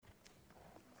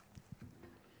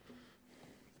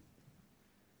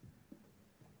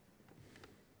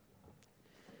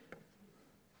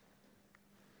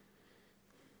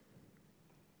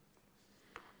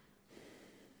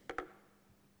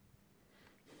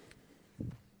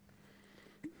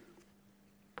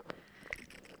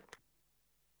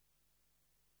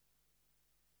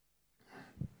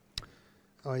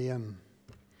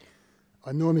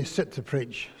I normally sit to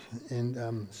preach,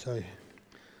 and so I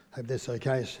hope that's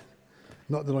okay. It's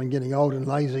not that I'm getting old and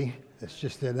lazy. It's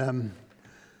just that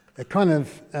it kind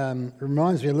of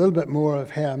reminds me a little bit more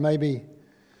of how maybe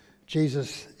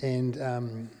Jesus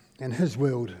and his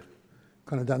world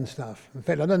kind of done stuff. In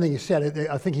fact, I don't think he sat.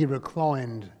 I think he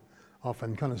reclined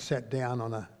often, kind of sat down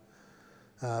on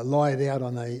lied out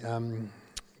on a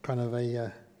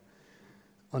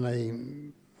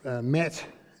mat,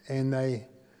 and they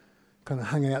kind of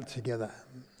hung out together.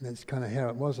 That's kind of how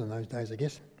it was in those days, I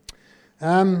guess.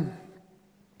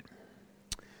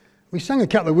 We sang a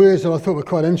couple of words that I thought were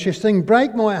quite interesting.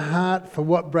 Break my heart for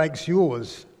what breaks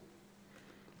yours.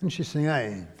 Interesting,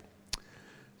 eh?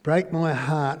 Break my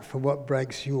heart for what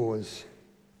breaks yours.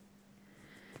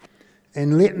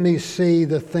 And let me see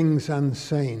the things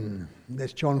unseen.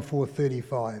 That's John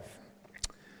 4:35.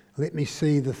 Let me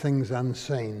see the things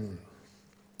unseen.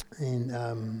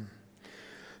 And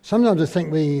sometimes I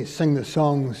think we sing the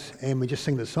songs and we just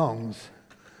sing the songs.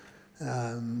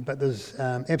 But there's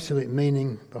absolute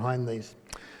meaning behind these.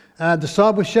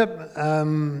 Discipleship,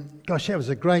 gosh, that was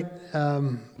a great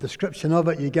description of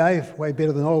it you gave, way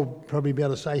better than I'll probably be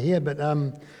able to say here. But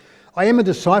I am a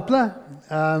discipler.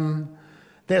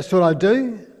 That's what I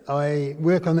do. I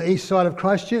work on the east side of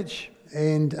Christchurch,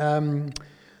 and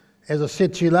as I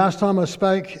said to you last time I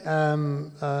spoke,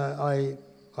 I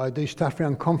do stuff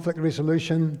around conflict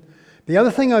resolution. The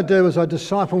other thing I do is I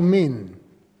disciple men.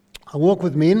 I walk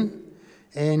with men,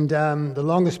 and the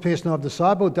longest person I've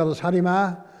discipled, Dallas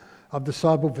Harima, I've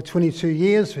discipled for 22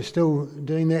 years. We're still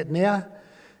doing that now.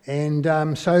 And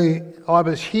so I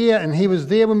was here and he was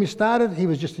there when we started. He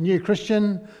was just a new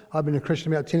Christian. I've been a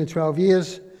Christian about 10 or 12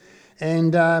 years.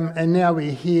 And now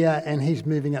we're here and he's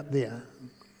moving up there.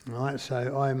 All right,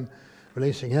 so I'm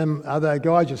releasing him. Other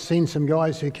guys, you've seen some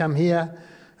guys who come here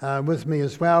with me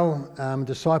as well,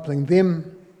 discipling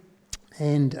them.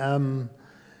 And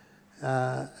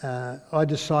I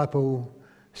disciple.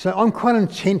 So I'm quite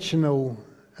intentional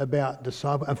about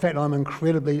disciple. In fact, I'm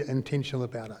incredibly intentional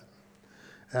about it.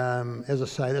 As I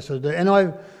say, that's what I do. And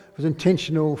I was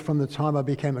intentional from the time I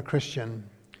became a Christian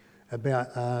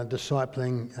about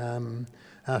discipling.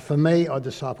 For me, I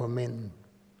disciple men.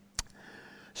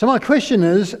 So my question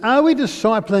is, are we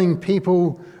discipling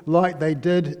people like they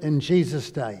did in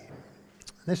Jesus' day?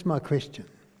 That's my question.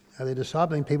 Are they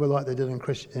discipling people like they did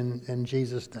in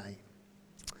Jesus' day?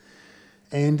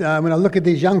 And when I look at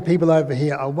these young people over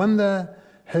here, I wonder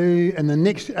who in the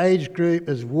next age group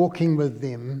is walking with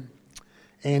them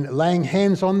and laying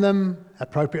hands on them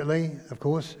appropriately, of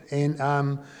course, and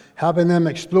helping them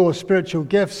explore spiritual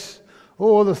gifts,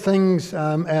 all the things,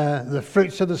 the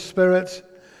fruits of the Spirit,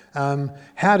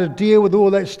 how to deal with all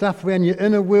that stuff around your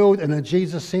inner world in a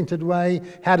Jesus-centered way,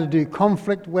 how to do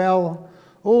conflict well,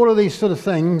 all of these sort of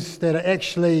things that are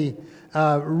actually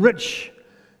rich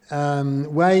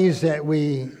ways that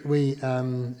we're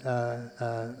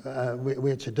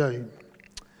to do.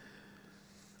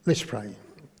 Let's pray.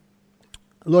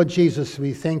 Lord Jesus,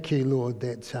 we thank you, Lord,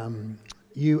 that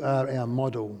you are our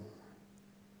model.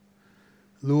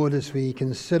 Lord, as we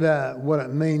consider what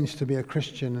it means to be a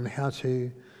Christian and how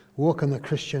to walk in the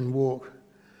Christian walk,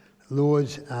 Lord,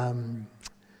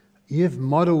 you've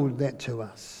modelled that to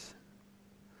us.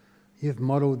 You've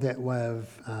modelled that way of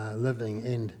living,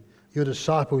 and your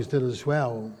disciples did as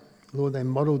well. Lord, they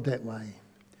modelled that way,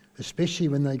 especially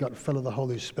when they got full of the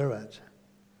Holy Spirit.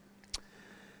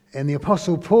 And the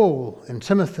Apostle Paul and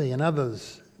Timothy and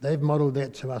others, they've modelled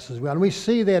that to us as well. And we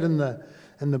see that in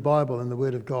the Bible, in the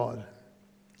Word of God.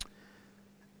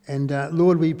 And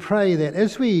Lord, we pray that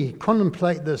as we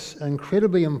contemplate this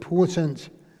incredibly important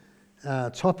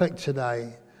topic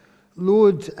today,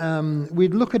 Lord,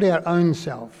 we'd look at our own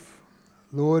self.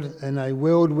 Lord, in a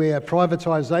world where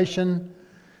privatisation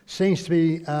seems to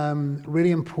be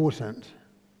really important.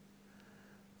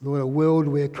 Lord, a world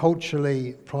where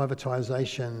culturally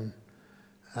privatisation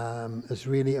is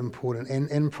really important.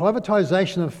 And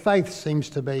privatisation of faith seems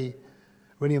to be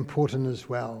really important as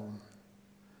well.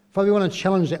 Father, we want to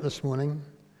challenge that this morning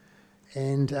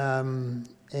and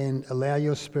allow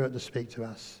your Spirit to speak to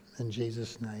us. In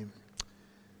Jesus' name.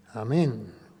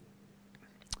 Amen.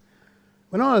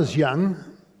 When I was young,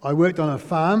 I worked on a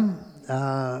farm,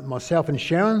 myself and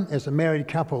Sharon, as a married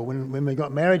couple. When we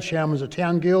got married, Sharon was a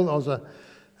town girl. I was a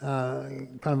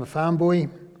kind of a farm boy.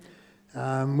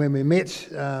 When we met,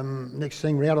 next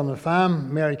thing we're out on the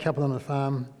farm, married couple on the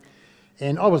farm.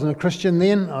 And I wasn't a Christian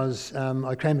then. I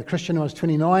became a Christian when I was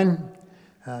 29.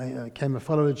 I became a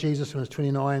follower of Jesus when I was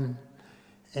 29.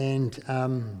 And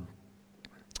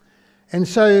And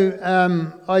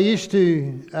so we used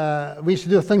to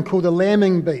do a thing called the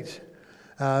lambing beat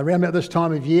around about this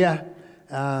time of year,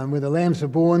 where the lambs are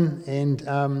born, and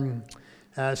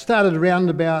started around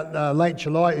about late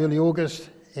July, early August,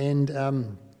 and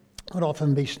would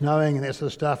often be snowing and that sort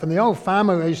of stuff. And the old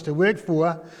farmer I used to work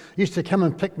for used to come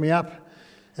and pick me up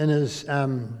in his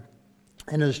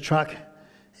truck,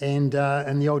 and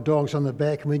the old dogs on the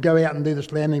back, and we'd go out and do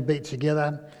this lambing beat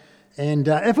together. And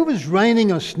if it was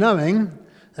raining or snowing,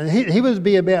 and he was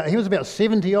about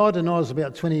 70 odd, and I was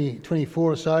about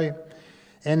 24 or so,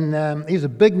 and he was a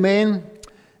big man,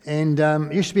 and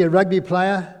used to be a rugby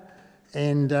player,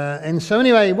 and so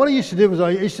anyway, what I used to do was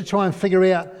I used to try and figure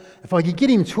out if I could get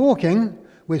him talking.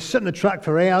 We'd sit in the truck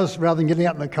for hours rather than getting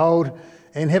out in the cold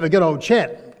and have a good old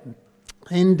chat,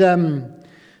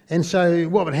 and so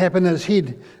what would happen is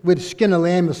we'd skin a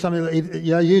lamb or something. He'd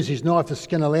use his knife to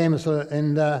skin a lamb,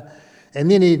 and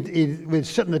then we'd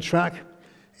sit in the truck,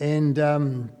 and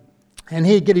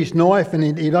he'd get his knife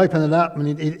and he'd open it up,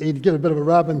 and he'd give a bit of a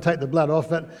rub and take the blood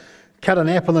off it. Cut an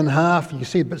apple in half. You can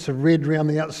see bits of red around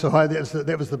the outside.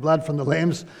 That was the blood from the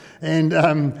lambs.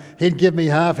 And he'd give me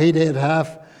half. He'd add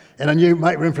half, and I knew,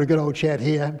 mate, we're in for a good old chat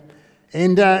here.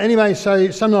 And anyway, so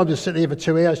sometimes I'd just sit there for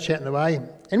 2 hours chatting away.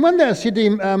 And one day I said to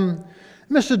him,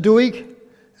 Mr. Doig,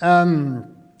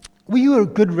 were you a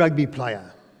good rugby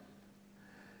player?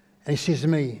 And he says to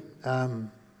me,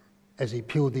 as he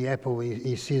peeled the apple,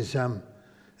 he says,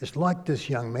 it's like this,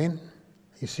 young man.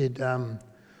 He said,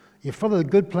 you follow the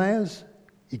good players,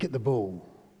 you get the ball.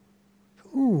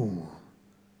 Ooh,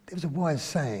 that was a wise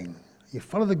saying. You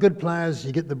follow the good players,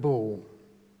 you get the ball.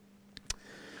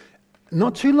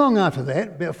 Not too long after that,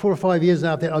 about 4 or 5 years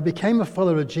after that, I became a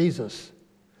follower of Jesus.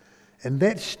 And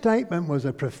that statement was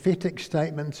a prophetic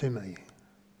statement to me.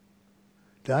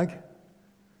 Doug,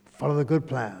 follow the good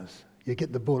players, you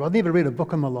get the ball. I'd never read a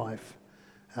book in my life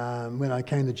when I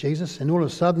came to Jesus, and all of a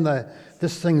sudden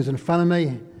this thing's in front of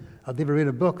me. I'd never read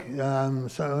a book,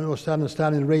 so all of a sudden I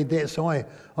started to read that. So I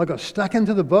got stuck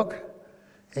into the book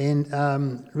and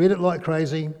read it like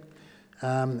crazy.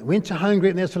 Went to Home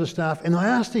Group and that sort of stuff, and I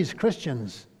asked these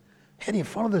Christians, how do you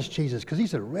follow this Jesus? Because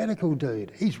he's a radical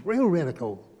dude. He's real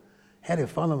radical. How do you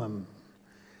follow him?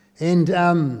 And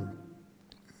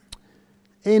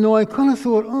I kind of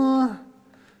thought, a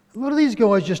lot of these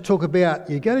guys just talk about,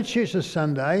 you go to church this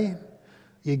Sunday,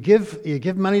 you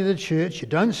give money to the church, you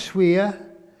don't swear,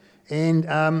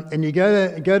 and you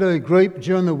go to a group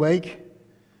during the week.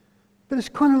 But it's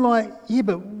kind of like, yeah,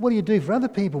 but what do you do for other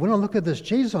people? When I look at this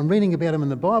Jesus, I'm reading about him in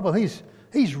the Bible, he's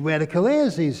radical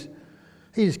as. He's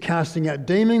casting out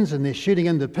demons, and they're shooting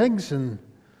into pigs, and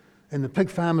the pig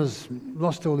farmers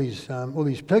lost all these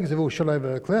pigs. They've all shot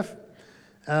over a cliff.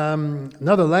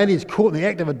 Another lady's caught in the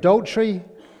act of adultery,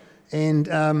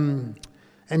 and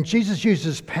Jesus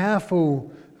uses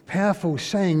powerful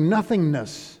saying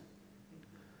nothingness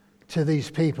to these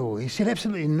people. He said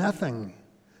absolutely nothing,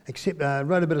 except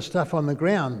wrote a bit of stuff on the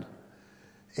ground.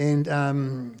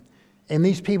 And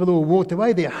these people all walked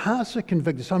away. Their hearts are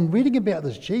convicted. So I'm reading about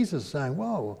this Jesus saying,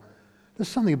 whoa, there's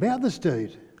something about this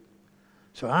dude.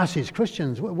 So I asked these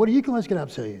Christians, what do you guys get up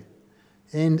to?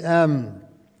 And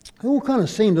it all kind of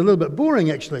seemed a little bit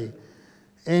boring, actually.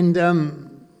 And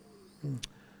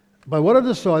but what I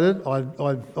decided,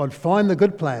 I'd find the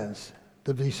good players.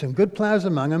 There'd be some good players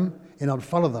among them, and I'd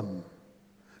follow them,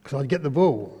 because I'd get the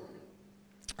ball.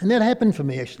 And that happened for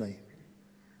me, actually.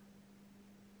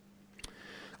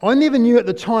 I never knew at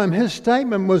the time his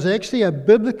statement was actually a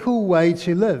biblical way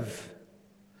to live.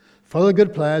 Follow the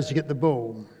good players, you get the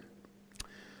ball.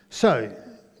 So,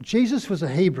 Jesus was a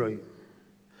Hebrew.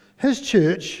 His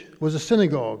church was a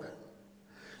synagogue.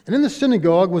 And in the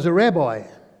synagogue was a rabbi,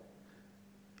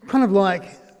 kind of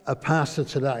like a pastor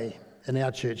today in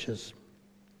our churches.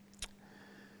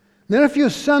 Now, if your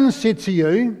son said to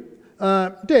you,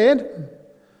 Dad,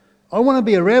 I want to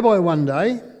be a rabbi one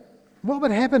day, what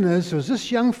would happen is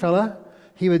this young fella,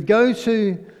 he would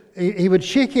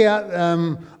check out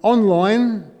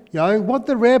online, what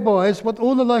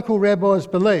all the local rabbis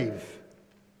believe.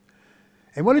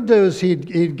 And what he'd do is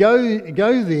he'd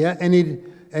go there and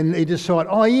he'd decide,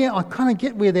 oh yeah, I kind of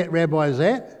get where that rabbi is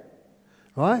at,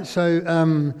 right? So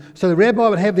the rabbi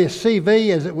would have their CV,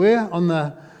 as it were, on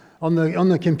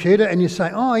the computer, and you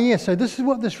say, oh yeah, so this is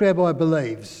what this rabbi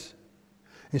believes.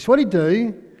 And so what he'd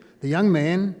do, the young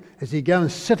man, is he'd go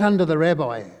and sit under the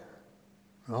rabbi,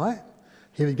 right?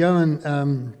 He would go and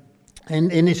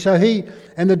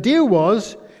the deal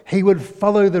was he would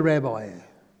follow the rabbi.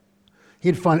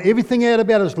 He'd find everything out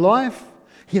about his life.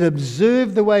 He'd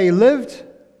observe the way he lived,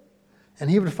 and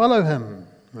he would follow him,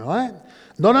 right?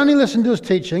 Not only listen to his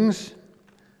teachings,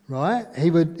 right? He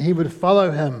would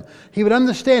follow him. He would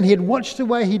understand. He'd watch the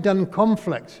way he'd done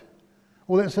conflict,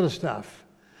 all that sort of stuff.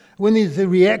 When there's the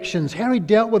reactions, how he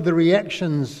dealt with the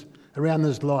reactions around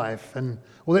his life and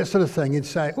all that sort of thing. He'd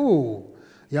say, oh,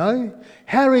 you know,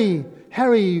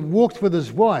 Harry walked with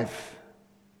his wife,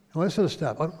 all that sort of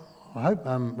stuff. I hope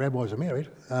rabbis are married.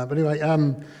 But anyway,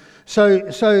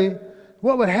 so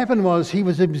what would happen was he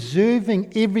was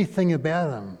observing everything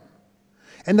about him.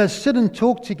 And they'd sit and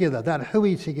talk together. They'd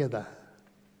hui together.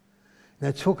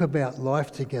 They'd talk about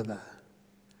life together.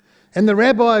 And the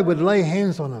rabbi would lay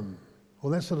hands on him, all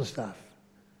that sort of stuff.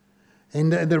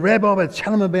 And the rabbi would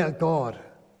tell him about God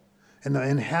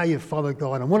and how you follow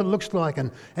God and what it looks like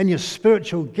and your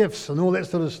spiritual gifts and all that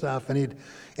sort of stuff. And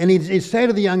he'd say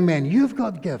to the young man, you've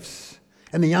got gifts.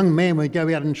 And the young man would go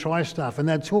out and try stuff and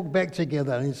they'd talk back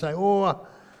together and he'd say, oh,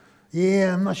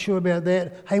 yeah, I'm not sure about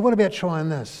that. Hey, what about trying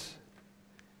this?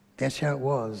 That's how it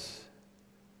was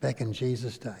back in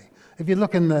Jesus' day. If you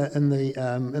look in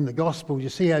the Gospel, you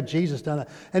see how Jesus done it.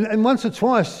 And once or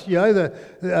twice, you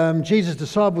know, Jesus'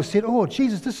 disciples said, "Oh,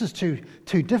 Jesus, this is too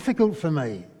difficult for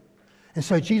me." And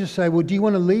so Jesus said, "Well, do you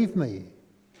want to leave me?"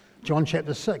 John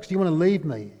chapter 6. Do you want to leave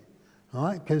me? All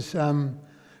right, because in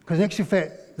actual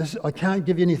fact, I can't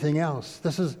give you anything else.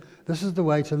 This is the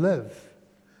way to live,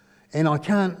 and I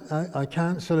can't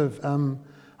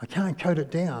code it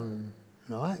down.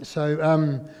 Right?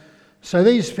 So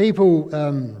these people,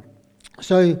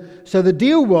 so the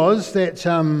deal was that,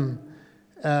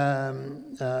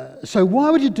 so why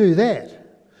would you do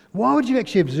that? Why would you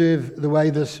actually observe the way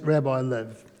this rabbi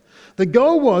lived? The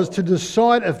goal was to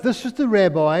decide if this was the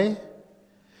rabbi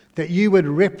that you would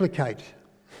replicate.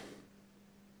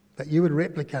 That you would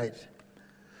replicate.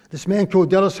 This man called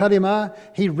Dallas Hadimar,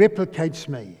 he replicates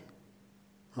me.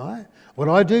 Right? What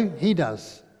I do, he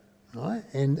does. Right?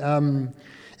 And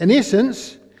in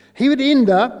essence, he would end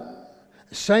up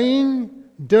saying,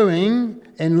 doing,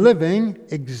 and living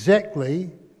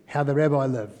exactly how the rabbi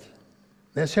lived.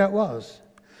 That's how it was.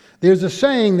 There's a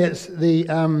saying that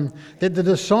the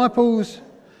disciples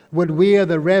would wear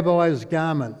the rabbi's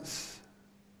garments.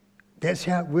 That's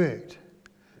how it worked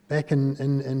back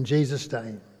in Jesus'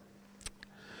 day.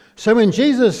 So when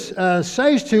Jesus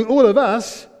says to all of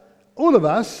us,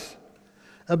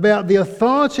 about the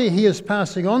authority he is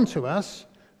passing on to us.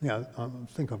 Yeah, I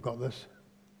think I've got this.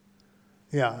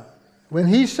 Yeah. When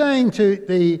he's saying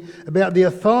about the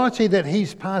authority that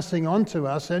he's passing on to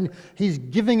us, and he's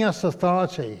giving us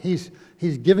authority, he's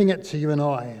giving it to you and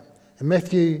I. In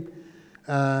Matthew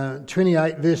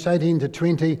 28, verse 18 to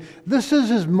 20, this is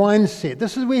his mindset.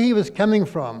 This is where he was coming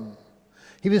from.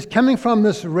 He was coming from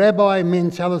this rabbi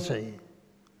mentality.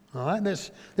 All right?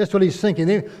 That's what he's thinking.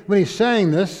 When he's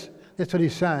saying this, that's what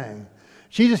he's saying.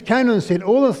 Jesus came to him and said,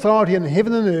 all authority in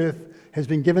heaven and earth has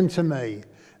been given to me.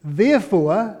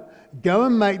 Therefore, go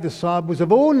and make disciples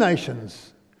of all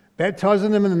nations,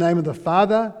 baptizing them in the name of the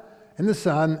Father and the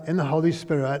Son and the Holy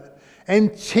Spirit,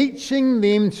 and teaching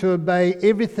them to obey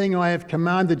everything I have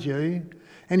commanded you.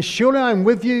 And surely I am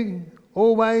with you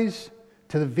always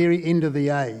to the very end of the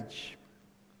age.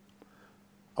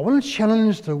 I want to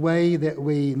challenge the way that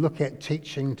we look at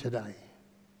teaching today.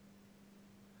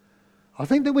 I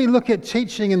think that we look at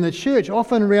teaching in the church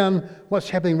often around what's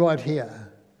happening right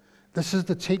here. This is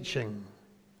the teaching,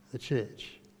 the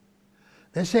church.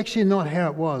 That's actually not how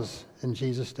it was in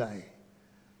Jesus' day.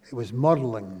 It was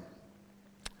modelling.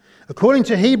 According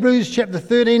to Hebrews chapter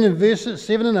 13 and verses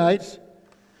 7 and 8,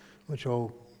 which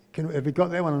have you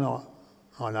got that one or not?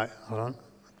 Oh no, hold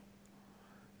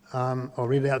on. I'll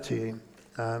read it out to you.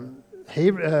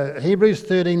 Hebrews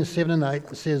 13, 7 and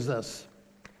 8 says this.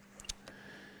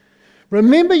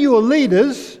 Remember your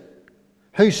leaders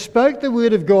who spoke the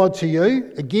word of God to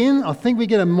you. Again, I think we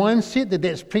get a mindset that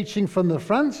that's preaching from the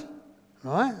front,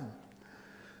 right?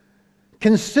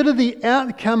 Consider the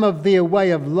outcome of their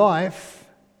way of life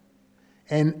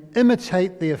and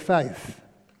imitate their faith.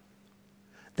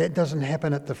 That doesn't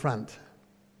happen at the front.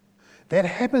 That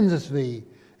happens as we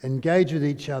engage with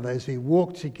each other, as we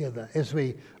walk together, as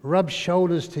we rub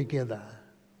shoulders together.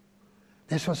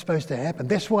 That's what's supposed to happen.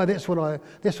 That's what I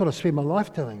spend my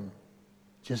life doing.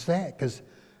 Just that, because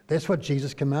that's what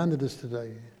Jesus commanded us to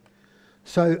do.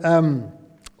 So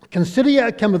consider the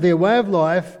outcome of their way of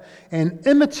life and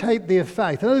imitate their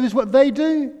faith. In other words, what they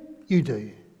do, you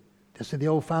do. That's what the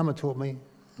old farmer taught me,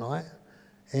 right?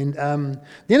 And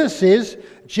then it says,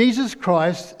 Jesus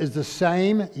Christ is the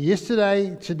same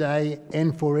yesterday, today,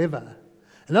 and forever.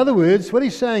 In other words, what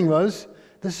he's saying was,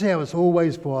 this is how it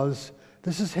always was,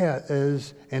 this is how it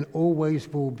is, and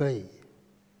always will be.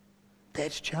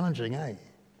 That's challenging, eh?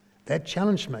 That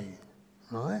challenged me,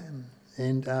 right?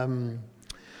 And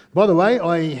By the way,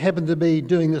 I happen to be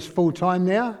doing this full-time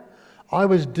now. I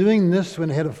was doing this when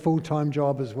I had a full-time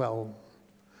job as well.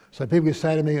 So people would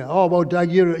say to me, oh, well,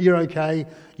 Doug, you're okay.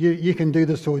 You can do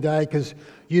this all day because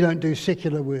you don't do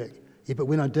secular work. Yeah, but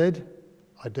when I did.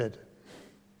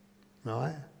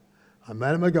 Right? I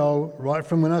made it my goal right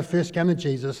from when I first came to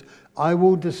Jesus. I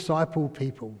will disciple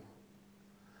people.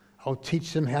 I'll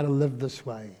teach them how to live this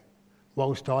way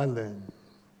whilst I learn.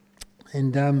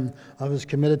 And I was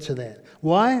committed to that.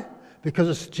 Why? Because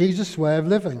it's Jesus' way of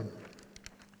living.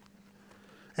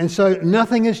 And so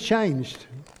nothing has changed,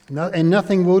 and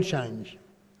nothing will change.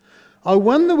 I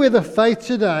wonder whether faith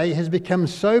today has become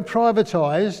so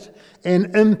privatised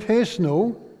and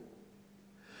impersonal,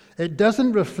 it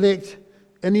doesn't reflect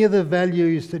any of the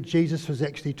values that Jesus was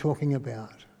actually talking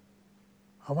about.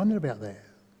 I wonder about that.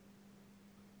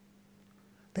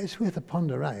 That's worth a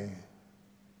ponder, eh?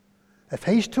 If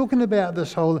he's talking about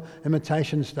this whole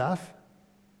imitation stuff,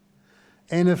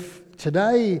 and if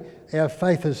today our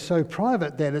faith is so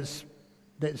private that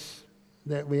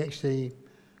we actually,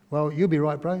 well, you'll be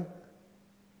right, bro,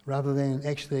 rather than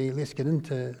actually let's get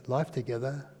into life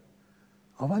together,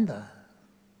 I wonder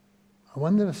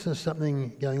if there's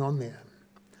something going on there.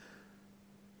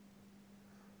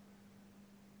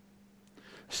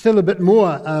 Still a bit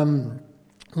more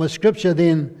with Scripture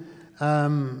then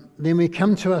we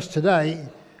come to us today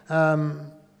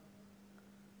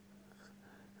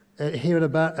here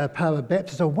at Apara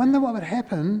Baptist. I wonder what would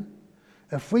happen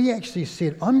if we actually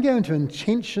said, I'm going to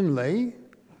intentionally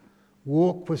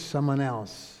walk with someone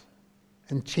else,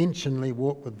 intentionally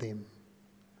walk with them,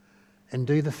 and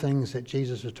do the things that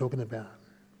Jesus was talking about.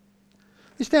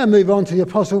 Let's now move on to the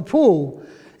Apostle Paul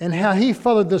and how he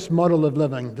followed this model of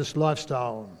living, this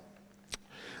lifestyle.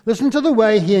 Listen to the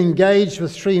way he engaged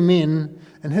with three men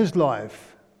in his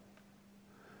life.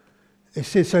 It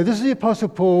says, so this is the Apostle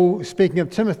Paul speaking of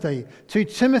Timothy. To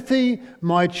Timothy,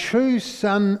 my true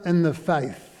son in the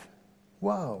faith.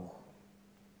 Wow.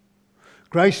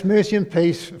 Grace, mercy and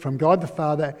peace from God the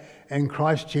Father and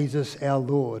Christ Jesus our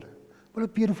Lord. What a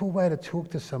beautiful way to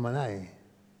talk to someone, eh?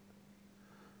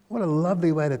 What a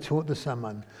lovely way to talk to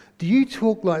someone. Do you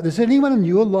talk like, is there anyone in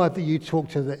your life that you talk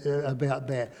to about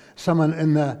that?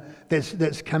 Someone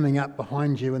that's coming up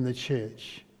behind you in the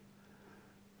church?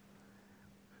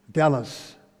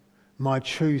 Dallas, my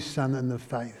true son in the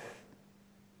faith.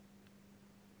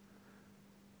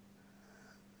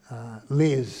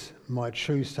 Les, my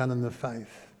true son in the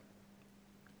faith.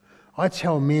 I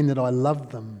tell men that I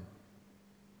love them.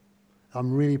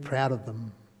 I'm really proud of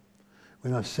them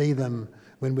when I see them,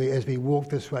 as we walk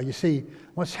this way. You see,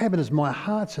 what's happened is my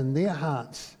hearts and their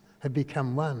hearts have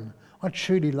become one. I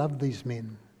truly love these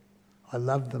men. I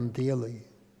love them dearly.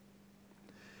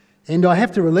 And I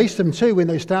have to release them too when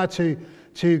they start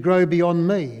to grow beyond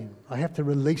me. I have to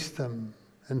release them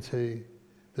into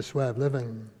this way of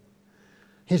living.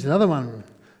 Here's another one.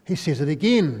 He says it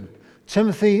again.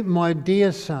 Timothy, my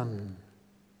dear son.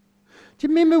 Do you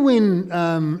remember when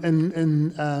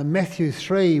in Matthew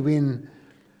 3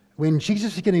 when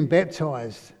Jesus was getting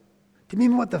baptised? Do you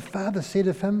remember what the Father said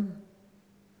of him?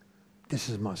 This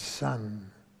is my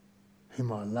son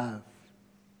whom I love.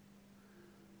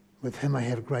 With him I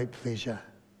have great pleasure.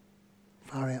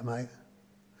 Far out, mate.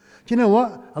 Do you know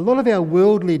what? A lot of our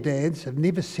worldly dads have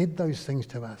never said those things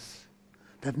to us.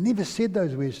 They've never said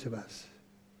those words to us.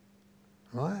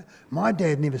 Right? My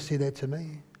dad never said that to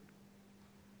me.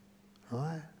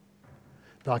 Right?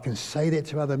 But I can say that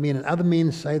to other men, and other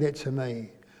men say that to me.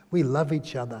 We love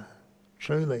each other,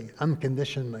 truly,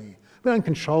 unconditionally. We don't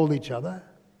control each other,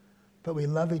 but we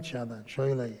love each other,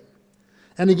 truly.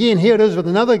 And again, here it is with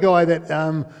another guy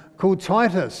that called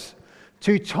Titus.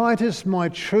 To Titus, my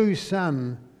true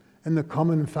son, in the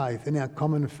common faith, in our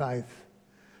common faith.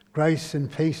 Grace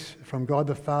and peace from God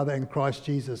the Father and Christ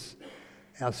Jesus,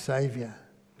 our Saviour.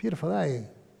 Beautiful, eh?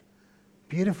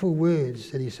 Beautiful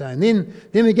words that he's saying. Then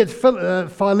we get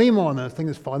Philemon, I think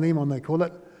it's Philemon they call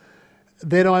it.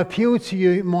 That I appeal to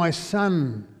you, my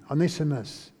son,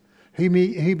 Onesimus,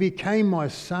 who became my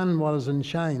son while I was in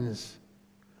chains.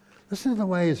 Listen to the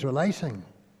way he's relating.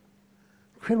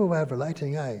 Incredible way of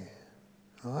relating, eh?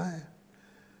 All right?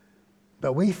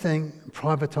 But we think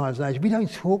privatised age. We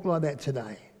don't talk like that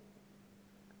today.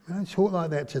 We don't talk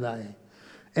like that today.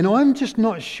 And I'm just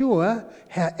not sure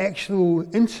how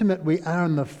actual intimate we are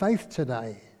in the faith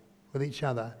today with each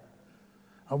other.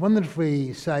 I wonder if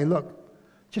we say, look,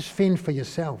 just fend for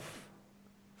yourself.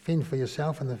 Fend for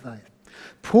yourself in the faith.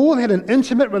 Paul had an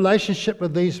intimate relationship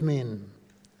with these men.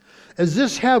 Is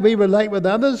this how we relate with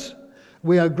others?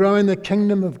 We are growing the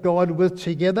kingdom of God with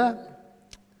together.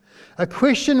 A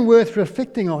question worth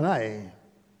reflecting on, eh?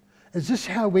 Is this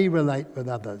how we relate with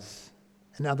others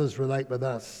and others relate with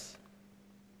us?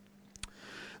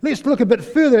 Let's look a bit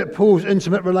further at Paul's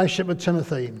intimate relationship with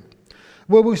Timothy.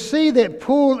 Well, we'll see that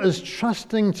Paul is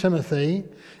trusting Timothy,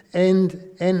 and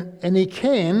he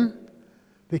can,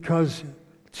 because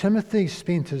Timothy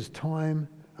spent his time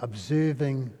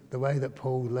observing the way that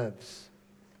Paul lives.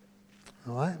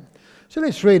 All right? So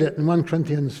let's read it in 1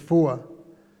 Corinthians 4,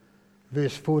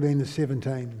 verse 14 to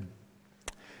 17.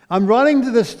 I'm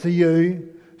writing this to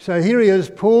you. So here he is,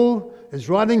 Paul is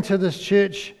writing to this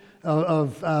church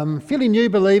of fairly new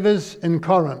believers in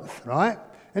Corinth, right?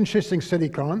 Interesting city,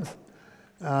 Corinth.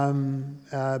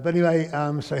 But anyway,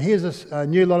 so here's this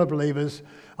new lot of believers.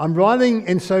 I'm writing,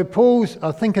 and so Paul's,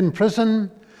 I think, in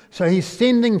prison, so he's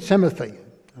sending Timothy,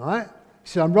 right?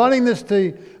 So I'm writing this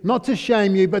to, not to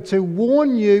shame you, but to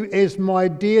warn you as my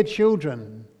dear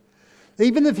children.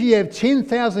 Even if you have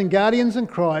 10,000 guardians in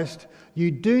Christ,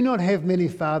 you do not have many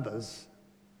fathers.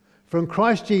 For in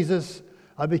Christ Jesus,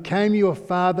 I became your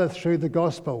father through the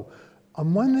gospel.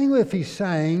 I'm wondering if he's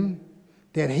saying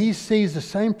that he sees the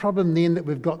same problem then that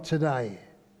we've got today.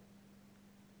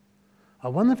 I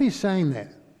wonder if he's saying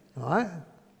that, right?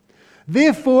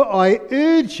 Therefore, I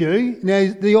urge you,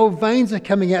 now the old veins are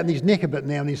coming out in his neck a bit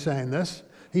now when he's saying this.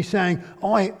 He's saying,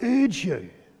 I urge you.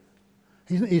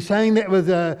 He's saying that with,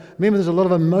 remember there's a lot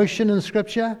of emotion in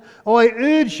Scripture. I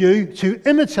urge you to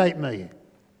imitate me.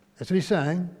 That's what he's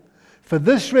saying. For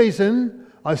this reason,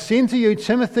 I send to you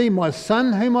Timothy, my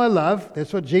son whom I love.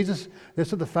 That's what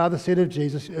the Father said of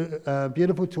Jesus.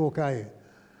 Beautiful talk, eh?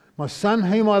 My son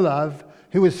whom I love,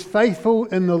 who is faithful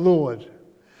in the Lord.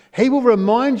 He will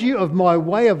remind you of my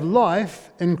way of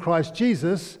life in Christ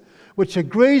Jesus, which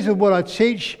agrees with what I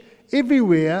teach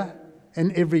everywhere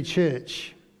in every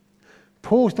church.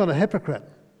 Paul's not a hypocrite.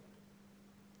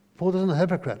 Paul isn't a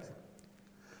hypocrite.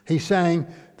 He's saying,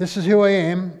 this is who I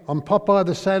am. I'm Popeye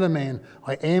the Sailor Man.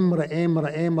 I am what I am, what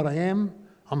I am, what I am.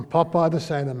 I'm Popeye the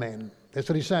Sailor Man. That's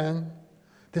what he's saying.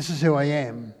 This is who I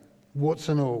am, warts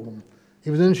and all. He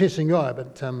was an interesting guy,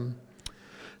 but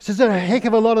says a heck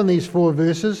of a lot in these 4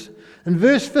 verses. In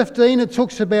verse 15, it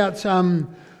talks about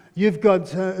you've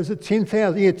got, is it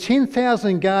 10,000? Yeah,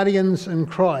 10,000 guardians in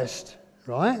Christ,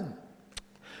 right?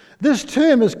 This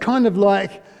term is kind of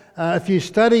like, if you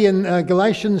study in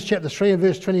Galatians chapter 3 and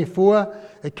verse 24,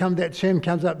 that term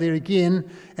comes up there again,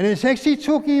 and it's actually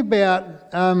talking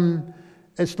about,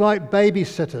 it's like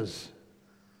babysitters,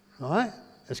 right?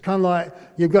 It's kind of like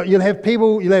you'll have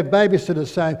babysitters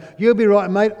saying, you'll be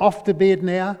right, mate, off to bed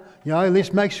now,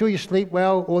 let's make sure you sleep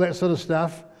well, all that sort of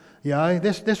stuff.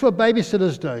 That's what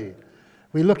babysitters do.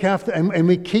 We look after, and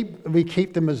we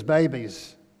keep them as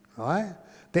babies, right?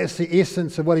 That's the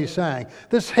essence of what he's saying.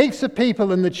 There's heaps of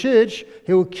people in the church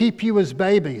who will keep you as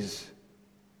babies.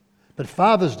 But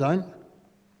fathers don't.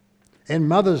 And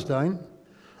mothers don't.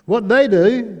 What they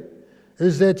do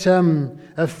is that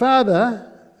a father,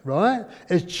 right,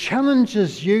 it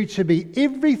challenges you to be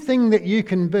everything that you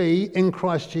can be in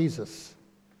Christ Jesus.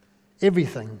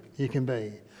 Everything you can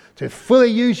be. To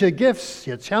fully use your gifts,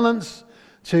 your talents,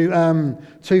 to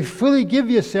fully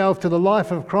give yourself to the life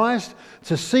of Christ,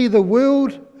 to see the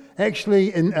world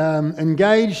actually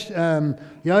engaged,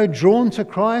 drawn to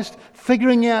Christ,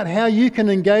 figuring out how you can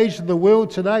engage the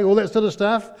world today, all that sort of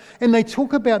stuff. And they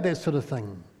talk about that sort of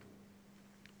thing.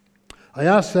 I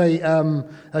asked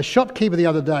a shopkeeper the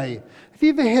other day, have you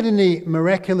ever had any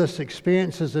miraculous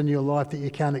experiences in your life that you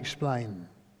can't explain?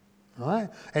 Right?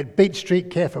 At Beach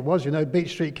Street Cafe it was, Beach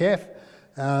Street Cafe.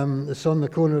 It's on the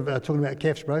corner of, talking about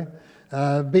cafes, bro.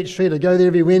 Beach Street, I go there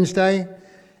every Wednesday.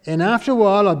 And after a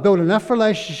while, I built enough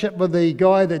relationship with the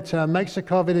guy that makes the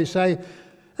coffee to say,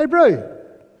 hey, bro,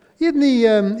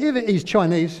 he's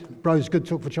Chinese. Bro's good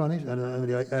talk for Chinese. I don't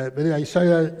know, but anyway,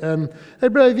 so, hey,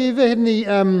 bro, have you ever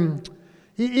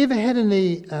had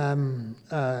any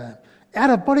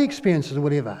out-of-body experiences or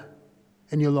whatever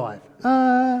in your life?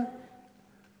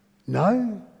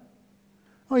 No.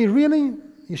 Oh, you really?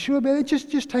 You sure about it?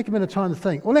 Just take a bit of time to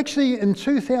think. Well, actually, in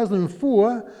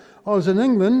 2004, I was in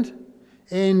England,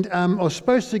 and I was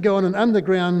supposed to go on an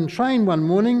underground train one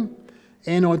morning,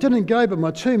 and I didn't go, but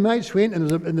my 2 mates went, and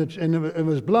it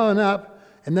was blowing up,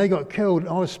 and they got killed, and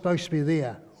I was supposed to be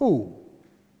there. Oh.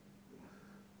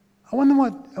 I wonder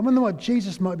what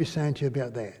Jesus might be saying to you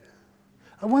about that.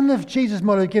 I wonder if Jesus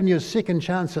might have given you a second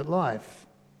chance at life.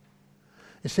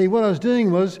 You see, what I was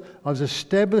doing was I was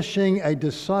establishing a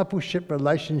discipleship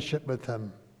relationship with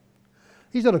him.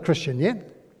 He's not a Christian yet,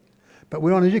 but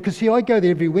we're on it because, see, I go there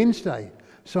every Wednesday.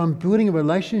 So I'm building a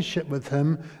relationship with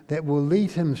him that will lead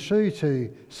him through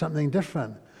to something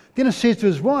different. Then it says to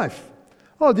his wife,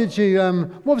 oh, did you,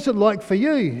 what was it like for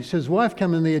you? So his wife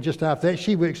came in there just after that.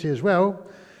 She works there as well.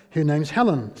 Her name's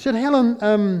Helen. Said, Helen,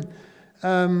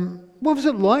 what was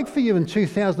it like for you in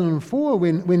 2004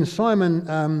 when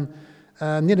Simon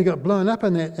nearly got blown up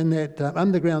in that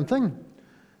underground thing?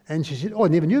 And she said, oh, I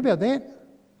never knew about that.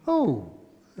 Oh.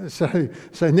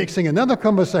 So next thing, another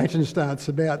conversation starts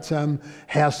about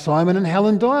how Simon and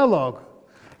Helen dialogue.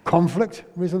 Conflict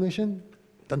resolution.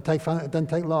 Doesn't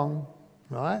take long,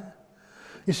 right?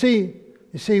 You see,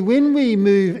 when we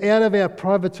move out of our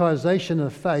privatisation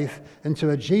of faith into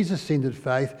a Jesus-centred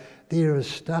faith, there is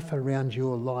stuff around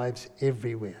your lives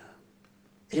everywhere,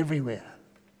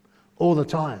 all the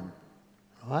time,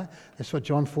 right? That's what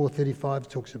John 4:35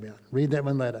 talks about. Read that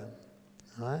one later,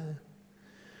 right?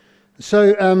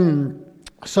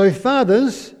 So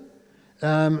fathers,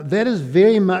 that is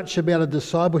very much about a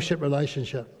discipleship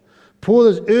relationship. Paul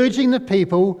is urging the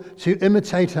people to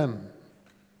imitate him.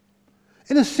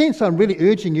 In a sense, I'm really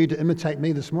urging you to imitate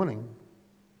me this morning.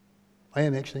 I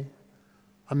am actually.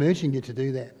 I'm urging you to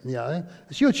do that. Yeah,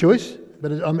 it's your choice,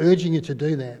 but I'm urging you to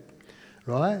do that,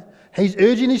 right? He's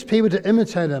urging these people to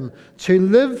imitate him, to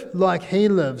live like he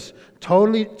lives,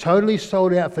 totally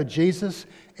sold out for Jesus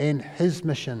and his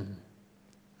mission.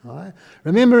 Right?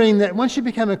 Remembering that once you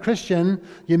become a Christian,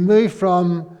 you move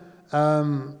from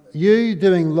you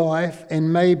doing life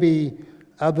and maybe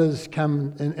others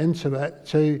come into it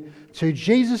to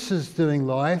Jesus is doing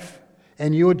life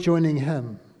and you're joining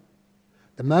him.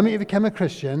 The moment you become a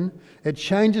Christian, it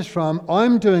changes from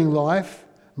I'm doing life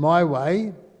my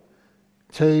way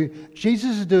to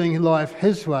Jesus is doing life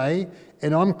his way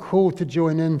and I'm called to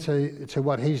join into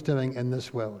what he's doing in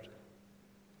this world.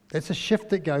 That's a shift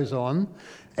that goes on,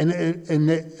 and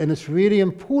it's really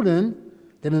important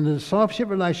that in a discipleship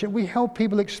relationship we help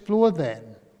people explore that.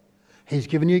 He's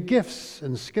given you gifts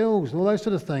and skills and all those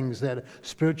sort of things, that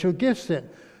spiritual gifts that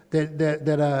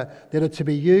are to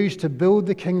be used to build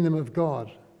the kingdom of God.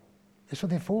 That's what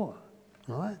they're for,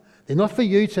 right? They're not for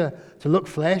you to look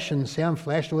flash and sound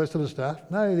flash, all that sort of stuff.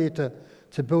 No, they're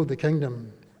to build the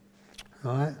kingdom,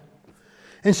 right?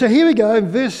 And so here we go, in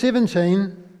verse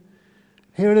 17.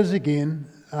 Here it is again.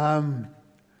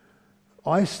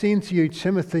 I send to you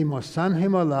Timothy, my son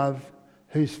whom I love,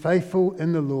 who's faithful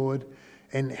in the Lord,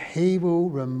 and he will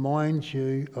remind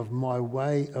you of my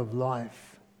way of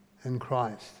life in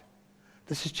Christ.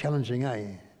 This is challenging,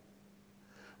 eh?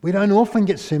 We don't often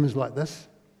get sermons like this.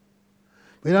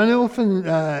 We don't often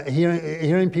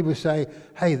hearing people say,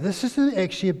 hey, this isn't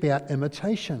actually about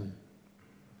imitation.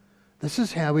 This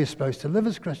is how we're supposed to live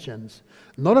as Christians.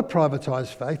 Not a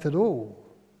privatised faith at all.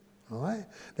 All right?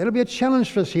 That'll be a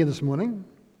challenge for us here this morning,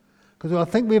 because I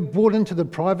think we're brought into the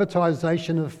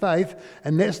privatisation of faith,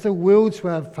 and that's the world's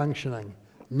way of functioning,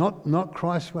 not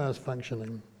Christ's way of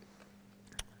functioning.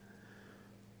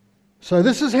 So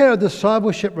this is how a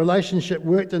discipleship relationship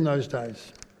worked in those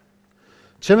days.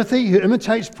 Timothy, who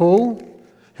imitates Paul,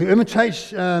 who imitates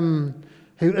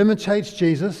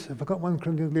Jesus. Have I got 1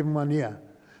 Corinthians 11:1? Yeah.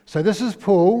 So this is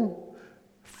Paul.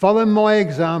 Follow my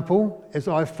example as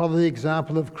I follow the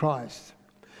example of Christ.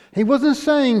 He wasn't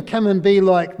saying, come and be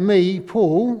like me,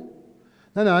 Paul.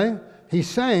 No. He's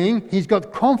saying, he's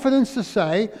got confidence to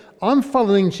say, I'm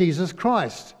following Jesus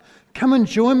Christ. Come and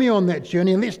join me on that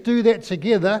journey and let's do that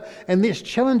together and let's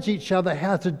challenge each other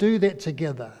how to do that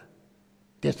together.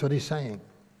 That's what he's saying.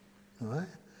 Right?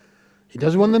 He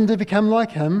doesn't want them to become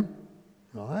like him.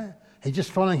 Right? He's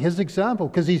just following his example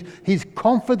because he's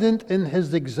confident in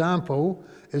his example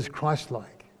is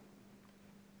Christ-like.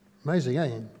 Amazing,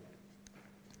 eh?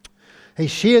 He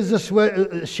shares this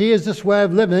way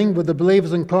of living with the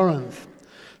believers in Corinth.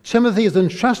 Timothy is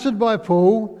entrusted by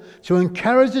Paul to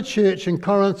encourage the church in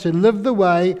Corinth to live the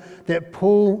way that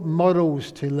Paul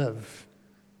models to live.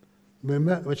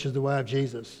 Remember, which is the way of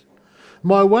Jesus.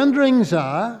 My wonderings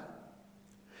are,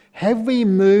 have we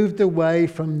moved away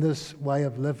from this way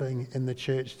of living in the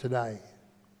church today?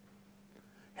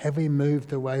 Have we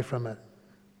moved away from it?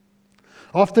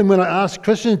 Often when I ask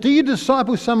Christians, do you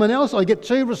disciple someone else? I get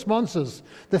two responses.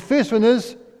 The first one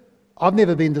is, I've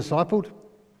never been discipled.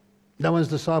 No one's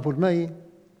discipled me.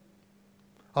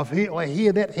 I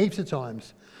hear that heaps of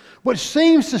times. Which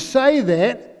seems to say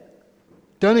that,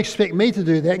 don't expect me to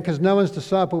do that because no one's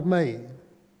discipled me.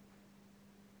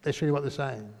 That's really what they're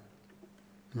saying.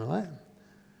 Right?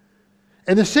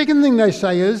 And the second thing they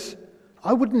say is,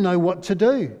 I wouldn't know what to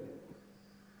do.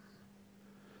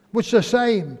 Which I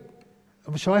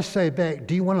say back,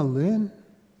 do you want to learn?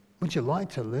 Would you like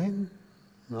to learn?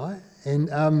 Right? And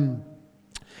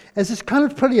as it's kind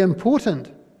of pretty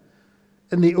important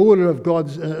in the order of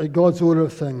God's order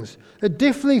of things. It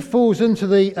definitely falls into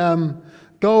the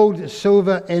gold,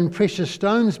 silver, and precious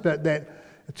stones, but that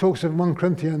it talks of 1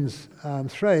 Corinthians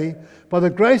 3. By the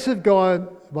grace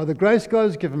God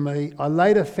has given me, I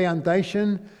laid a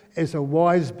foundation as a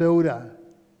wise builder.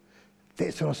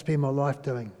 That's what I spend my life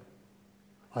doing.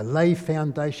 I lay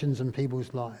foundations in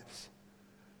people's lives.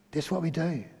 That's what we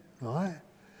do, right?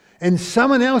 And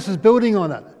someone else is building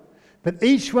on it. But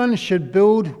each one should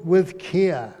build with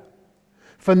care.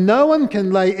 For no one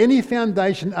can lay any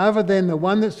foundation other than the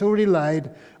one that's already laid,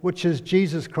 which is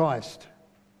Jesus Christ.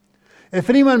 If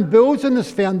anyone builds on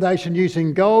this foundation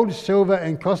using gold, silver,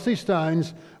 and costly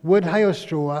stones, wood, hay, or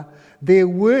straw, their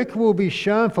work will be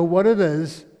shown for what it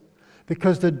is,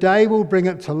 because the day will bring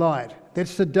it to light.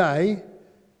 That's the day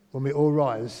when we all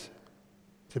rise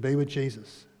to be with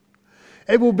Jesus.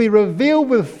 It will be revealed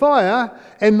with fire,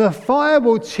 and the fire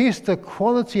will test the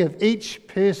quality of each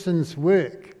person's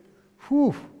work.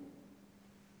 Whew.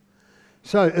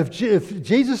 So if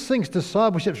Jesus thinks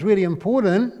discipleship is really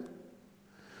important,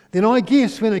 then I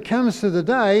guess when it comes to the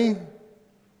day,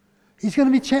 he's going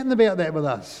to be chatting about that with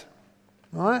us,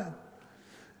 right?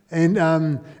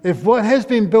 And if what has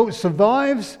been built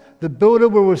survives, the builder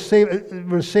will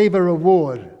receive a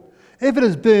reward. If it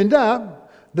is burned up,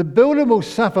 the builder will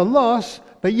suffer loss,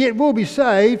 but yet will be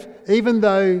saved, even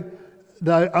though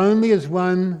only as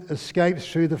one escapes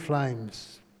through the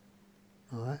flames.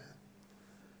 All right?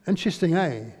 Interesting,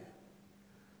 eh?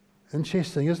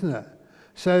 Interesting, isn't it?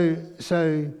 So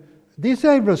there's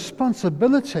a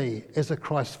responsibility as a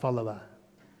Christ follower.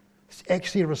 It's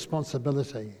actually a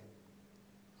responsibility.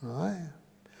 All right?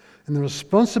 And the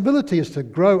responsibility is to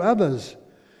grow others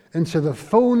into the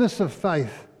fullness of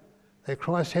faith that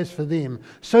Christ has for them,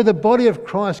 so the body of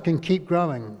Christ can keep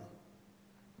growing.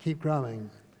 Keep growing.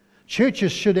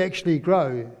 Churches should actually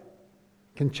grow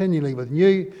continually with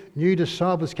new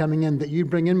disciples coming in that you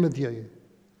bring in with you.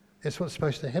 That's what's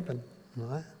supposed to happen,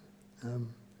 right?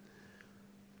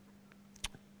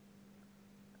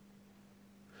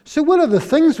 So what are the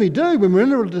things we do when we're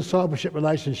in a discipleship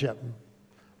relationship?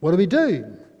 What do we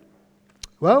do?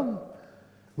 Well,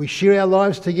 we share our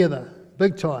lives together,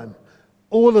 big time.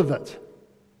 All of it.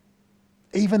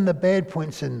 Even the bad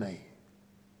points in me.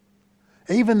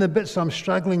 Even the bits I'm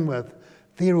struggling with,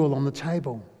 they're all on the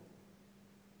table.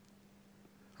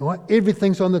 Right?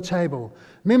 Everything's on the table.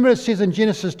 Remember it says in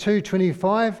Genesis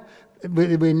 2:25,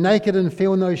 we're naked and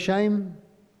feel no shame?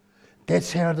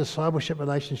 That's how a discipleship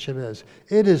relationship is.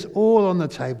 It is all on the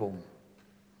table.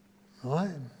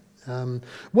 Right?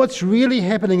 What's really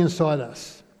happening inside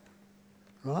us?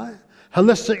 Right?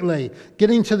 Holistically,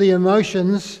 getting to the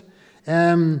emotions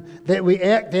that we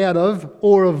act out of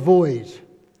or avoid,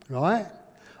 right?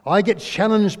 I get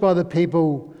challenged by the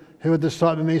people who are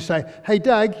discipling me, say, hey,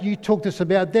 Doug, you talked to us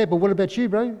about that, but what about you,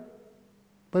 bro?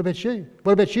 What about you?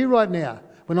 What about you right now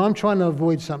when I'm trying to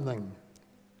avoid something?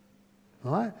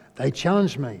 Right? They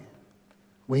challenge me.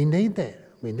 We need that.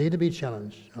 We need to be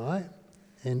challenged, right?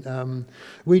 And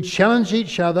we challenge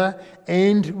each other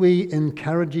and we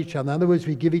encourage each other. In other words,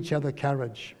 we give each other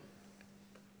courage.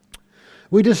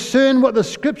 We discern what the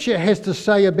Scripture has to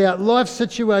say about life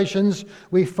situations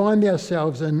we find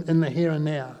ourselves in the here and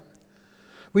now.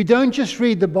 We don't just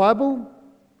read the Bible,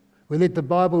 we let the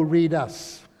Bible read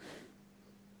us.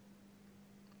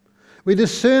 We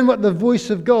discern what the voice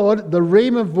of God, the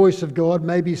Rhema voice of God,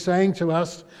 may be saying to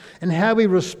us and how we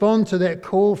respond to that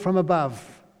call from above.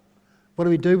 What do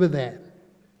we do with that?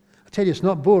 I tell you, it's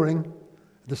not boring.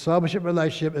 A discipleship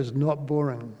relationship is not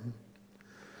boring.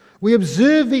 We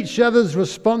observe each other's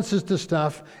responses to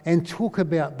stuff and talk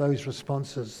about those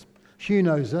responses. Hugh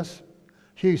knows this.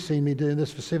 Hugh's seen me doing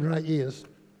this for 7 or 8 years.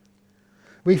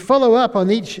 We follow up on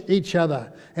each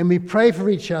other and we pray for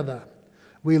each other.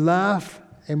 We laugh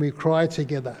and we cry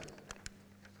together.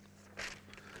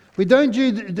 We don't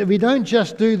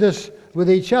just do this with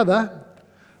each other.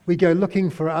 We go looking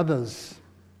for others,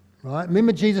 right?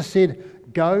 Remember Jesus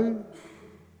said, go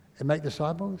and make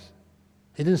disciples?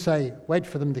 He didn't say, wait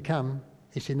for them to come.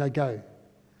 He said, no, go.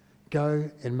 Go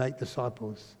and make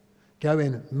disciples. Go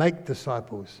and make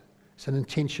disciples. It's an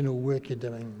intentional work you're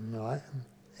doing, right?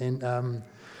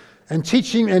 And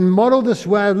teaching and model this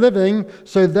way of living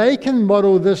so they can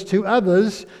model this to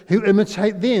others who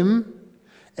imitate them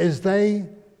as they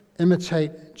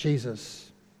imitate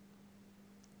Jesus.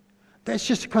 That's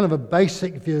just kind of a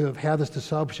basic view of how this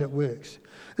discipleship works.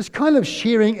 It's kind of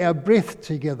sharing our breath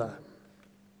together.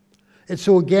 It's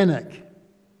organic.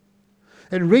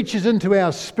 It reaches into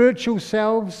our spiritual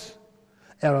selves,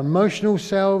 our emotional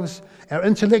selves, our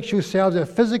intellectual selves, our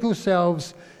physical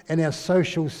selves, and our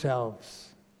social selves.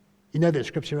 You know that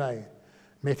scripture, eh?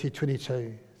 Matthew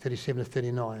 22, 37 to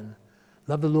 39.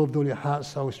 Love the Lord with all your heart,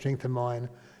 soul, strength and mind,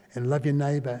 and love your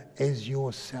neighbour as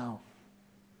yourself.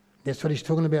 That's what he's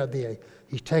talking about there.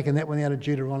 He's taken that one out of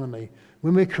Deuteronomy.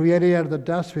 When we're created out of the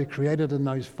dust, we're created in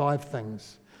those 5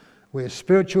 things. We're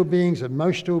spiritual beings,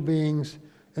 emotional beings,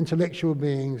 intellectual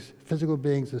beings, physical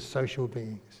beings, and social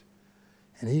beings.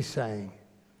 And he's saying,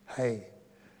 hey,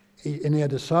 in our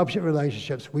discipleship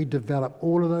relationships, we develop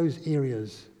all of those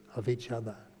areas of each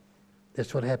other.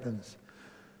 That's what happens.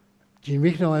 Do you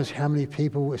recognise how many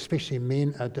people, especially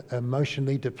men, are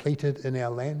emotionally depleted in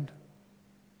our land?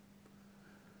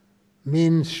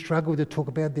 Men struggle to talk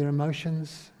about their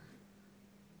emotions.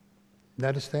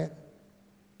 Notice that?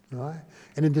 Right?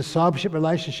 And in discipleship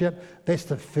relationship, that's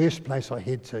the first place I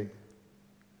head to.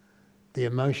 The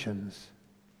emotions.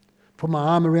 Put my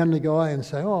arm around the guy and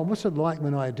say, oh, what's it like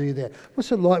when I do that?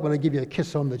 What's it like when I give you a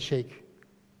kiss on the cheek?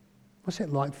 What's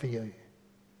that like for you?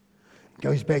 It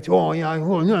goes back to,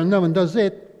 no one does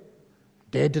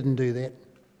that. Dad didn't do that.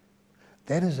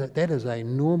 That is a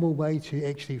normal way to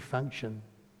actually function.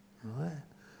 Right?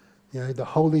 You know, the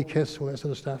holy kiss, all that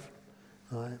sort of stuff.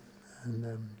 Right?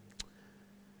 And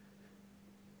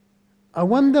I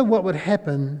wonder what would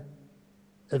happen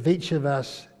if each of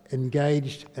us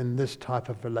engaged in this type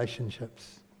of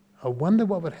relationships. I wonder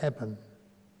what would happen.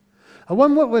 I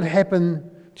wonder what would happen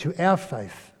to our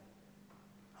faith.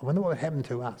 I wonder what would happen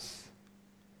to us,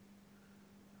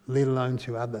 let alone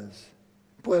to others.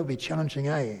 Boy, it would be challenging,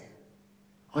 eh?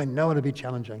 I know it would be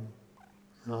challenging.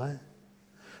 Right?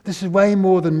 This is way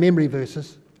more than memory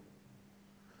verses.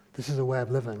 This is a way of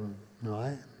living,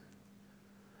 right?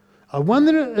 I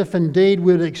wonder if indeed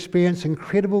we'd experience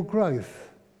incredible growth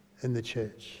in the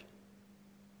church.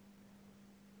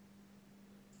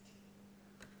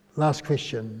 Last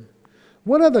question.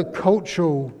 What are the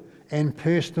cultural and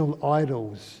personal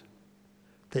idols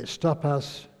that stop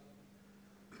us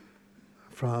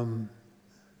from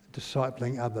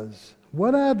discipling others?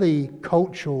 What are the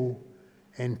cultural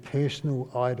and personal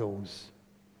idols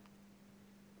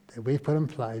that we've put in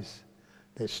place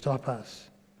that stop us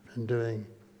from doing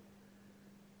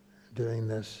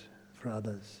this for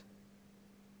others?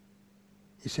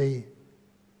 You see,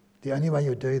 the only way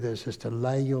you'll do this is to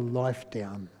lay your life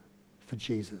down for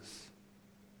Jesus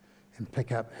and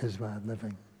pick up his way of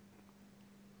living.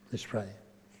 Let's pray.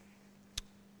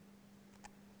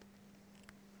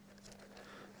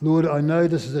 Lord, I know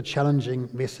this is a challenging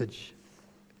message.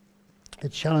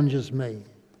 It challenges me.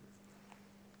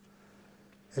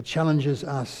 It challenges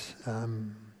us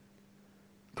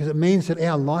because it means that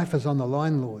our life is on the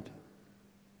line, Lord.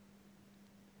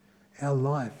 Our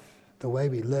life, the way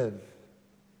we live,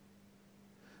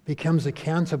 becomes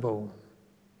accountable,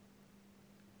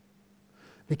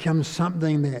 becomes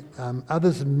something that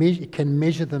others can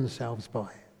measure themselves by.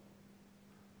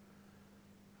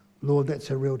 Lord,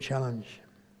 that's a real challenge.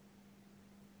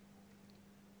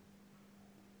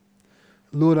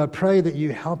 Lord, I pray that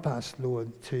you help us,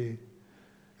 Lord, to,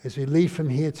 as we leave from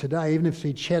here today, even if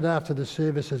we chat after the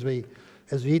service, as we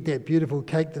eat that beautiful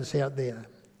cake that's out there,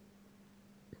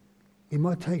 we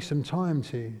might take some time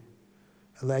to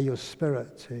allow your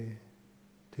Spirit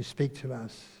to speak to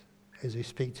us as we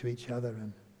speak to each other,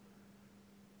 and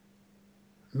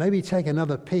maybe take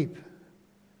another peep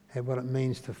at what it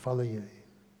means to follow you.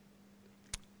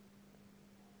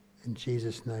 In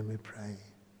Jesus' name we pray.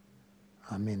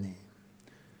 Amen.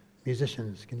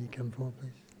 Musicians, can you come forward,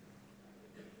 please?